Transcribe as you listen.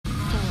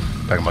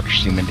Talking about your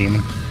semen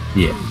demon?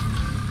 Yeah.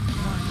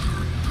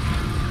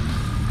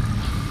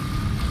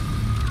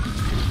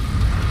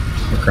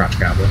 The crotch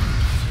gobbler.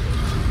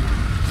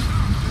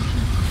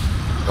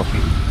 Okay.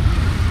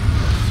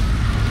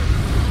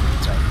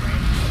 Sorry,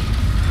 rain.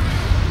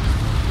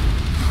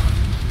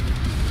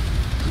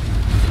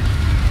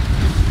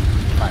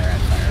 Fire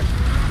at fire.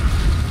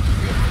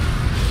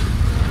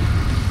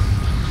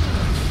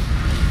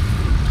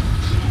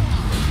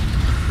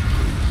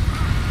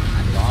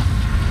 I'm off.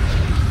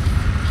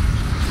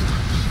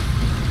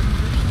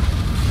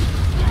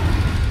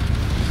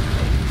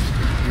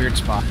 Weird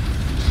spot.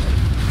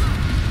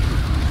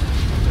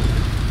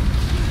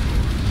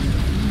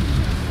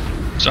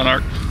 Sun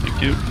arc.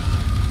 Thank you.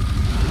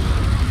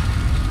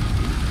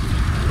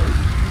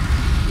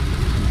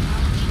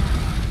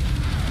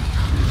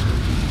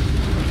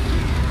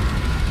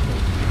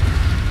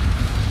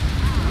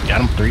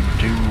 Got him. 3, 2,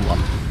 1.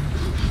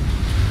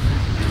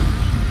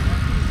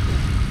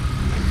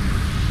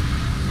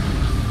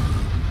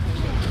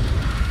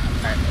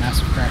 Alright,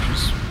 massive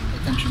crashes.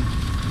 Attention.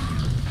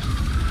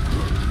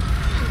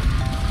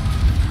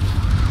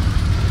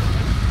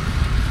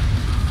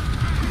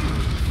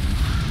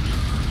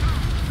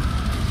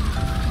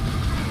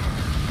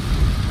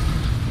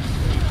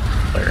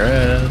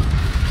 Red.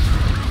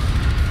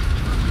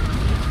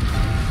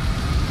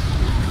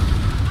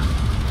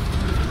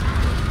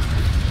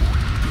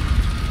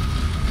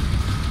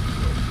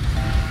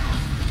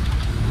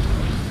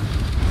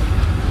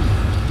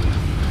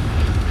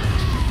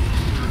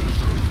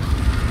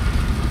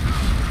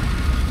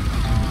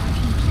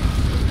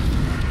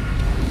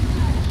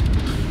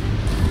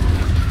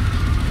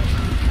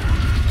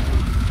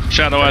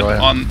 Shadow ad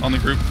on the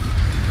group.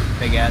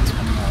 Big ads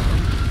coming out.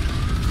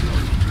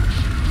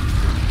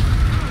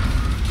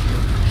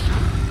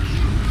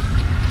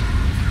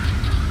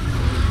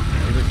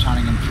 We're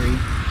taunting in 3,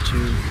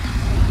 2.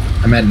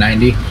 I'm at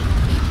 90.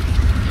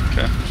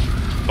 Okay.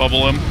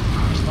 Bubble him.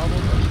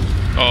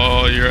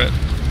 Oh, you're at.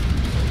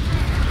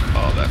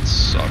 Oh, that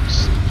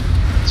sucks.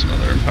 It's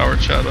another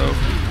empowered shadow.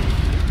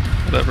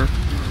 Whatever.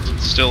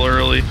 It's still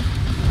early.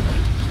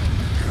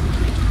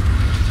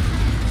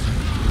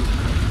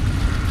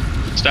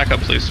 Stack up,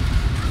 please.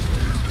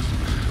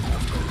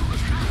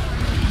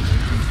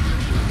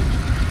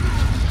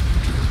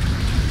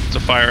 It's a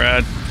fire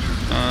ad,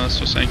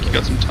 so Sank, you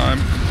got some time.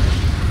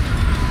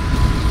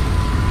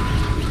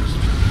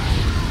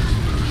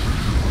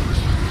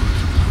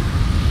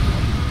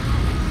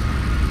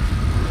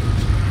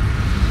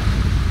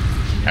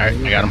 Alright,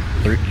 I got him.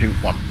 3, 2,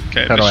 1.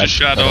 Okay, this is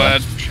shadow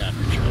ad. Shadow.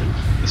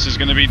 This is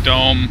gonna be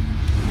dome.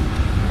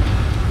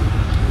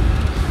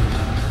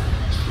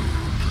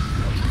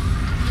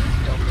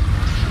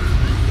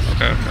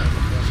 Okay.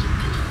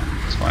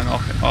 It's fine,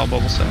 I'll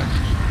bubble sack.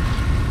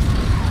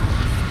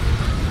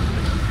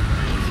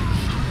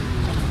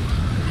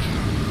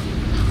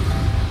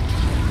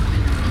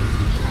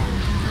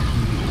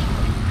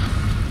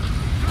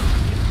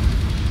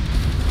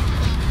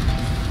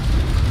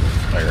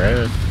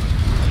 Red.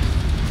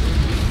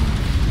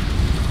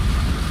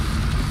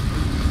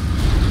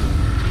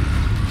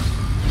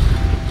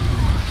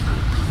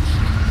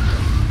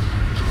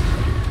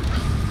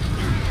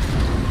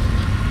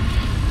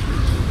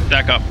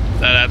 Stack up.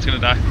 That ad's gonna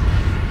die.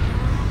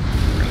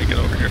 We're gonna get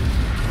over here.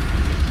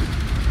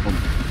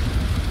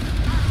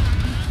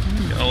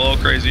 Getting a little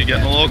crazy,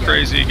 getting a little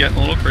crazy, getting a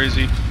little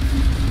crazy.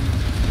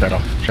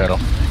 Shadow. Shadow.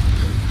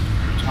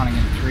 Taunting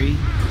in 3,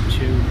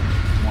 2,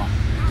 1.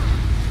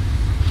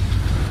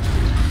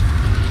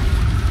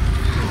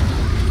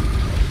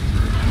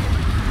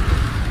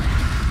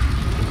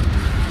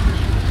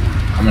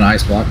 I'm gonna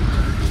ice block.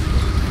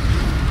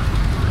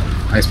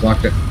 Ice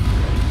blocked it.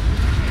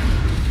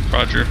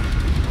 Roger.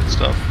 Good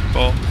stuff.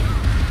 Cool.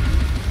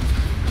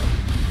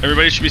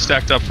 Everybody should be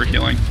stacked up for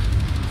healing.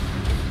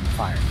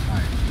 Fire,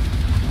 fire.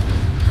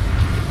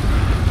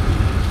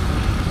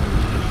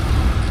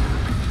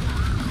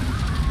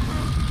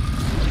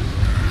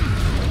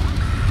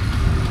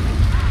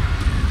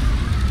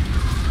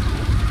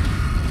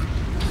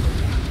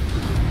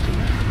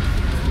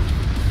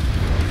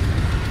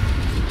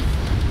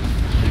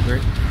 Liber.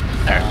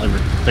 Alright, Liber.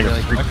 Take really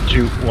a 3, quick.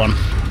 2, 1.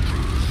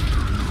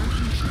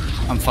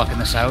 I'm fucking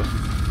this out.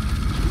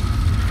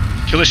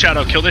 Kill the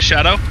shadow, kill the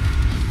shadow.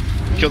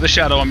 Kill the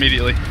shadow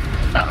immediately.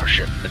 Oh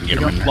shit, didn't get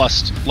him in there.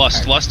 Lust,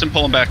 Alright. lust and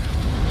pull him back.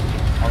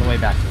 All the way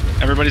back.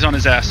 Everybody's on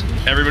his ass.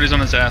 Everybody's on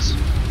his ass.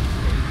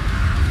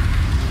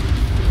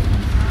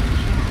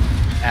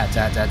 Ads.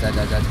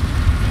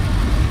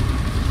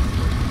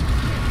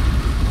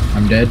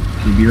 I'm dead.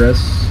 TB res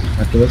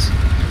after this.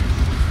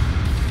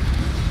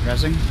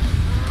 Resing.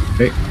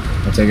 Okay,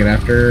 I'll take it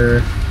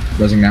after.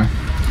 Resing now.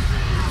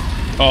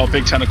 Oh,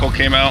 big tentacle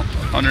came out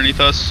underneath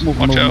us. Move,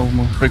 Watch move, out. move,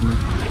 move. Big move.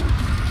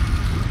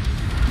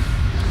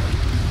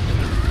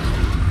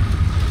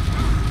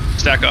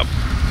 Stack up.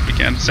 If you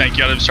can. Sank, you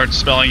gotta start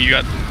dispelling.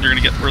 You're gonna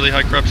get really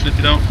high corruption if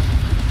you don't.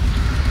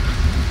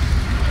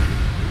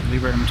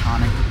 Liber, I'm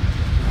taunting.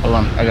 Hold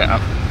on, I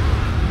got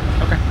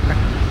Okay.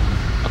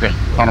 Okay,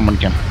 on him when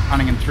you can.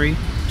 Taunting in 3,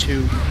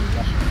 2.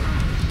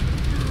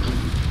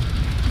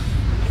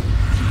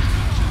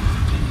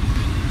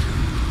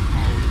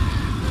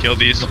 Kill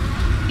these.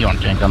 You want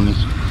to tank on these?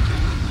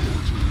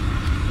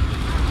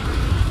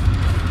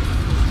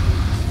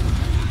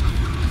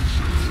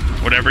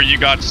 Whatever you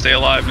got to stay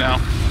alive now.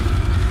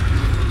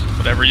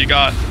 Whatever you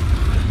got.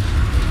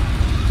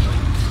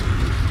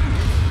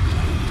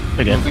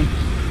 Again.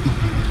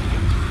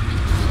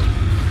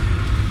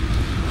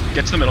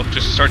 Get to the middle.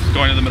 Just start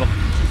going to the middle.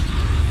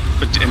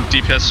 But in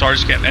DPS,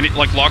 SARS can't. Any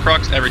like lock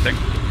rocks, everything.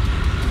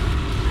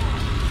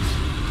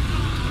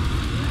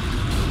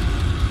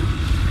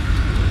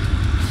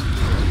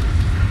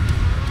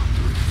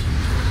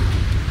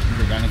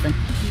 You got anything?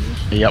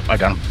 Yep, I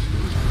got him.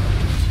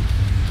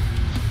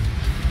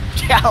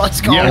 Yeah, let's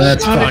go. Yeah,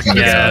 that's fucking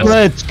yeah. good.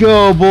 Let's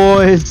go,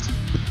 boys.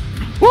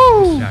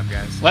 Woo! Good job,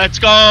 guys. Let's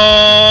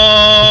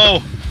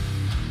go!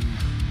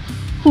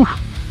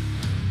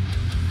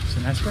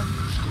 Sinestro?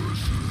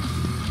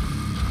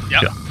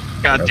 Yep. Yeah.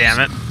 God damn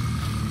it.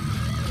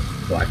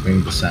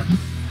 Blackwing Descent.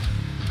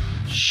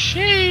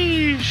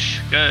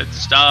 Sheesh. Good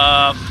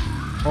stuff.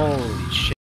 Holy shit.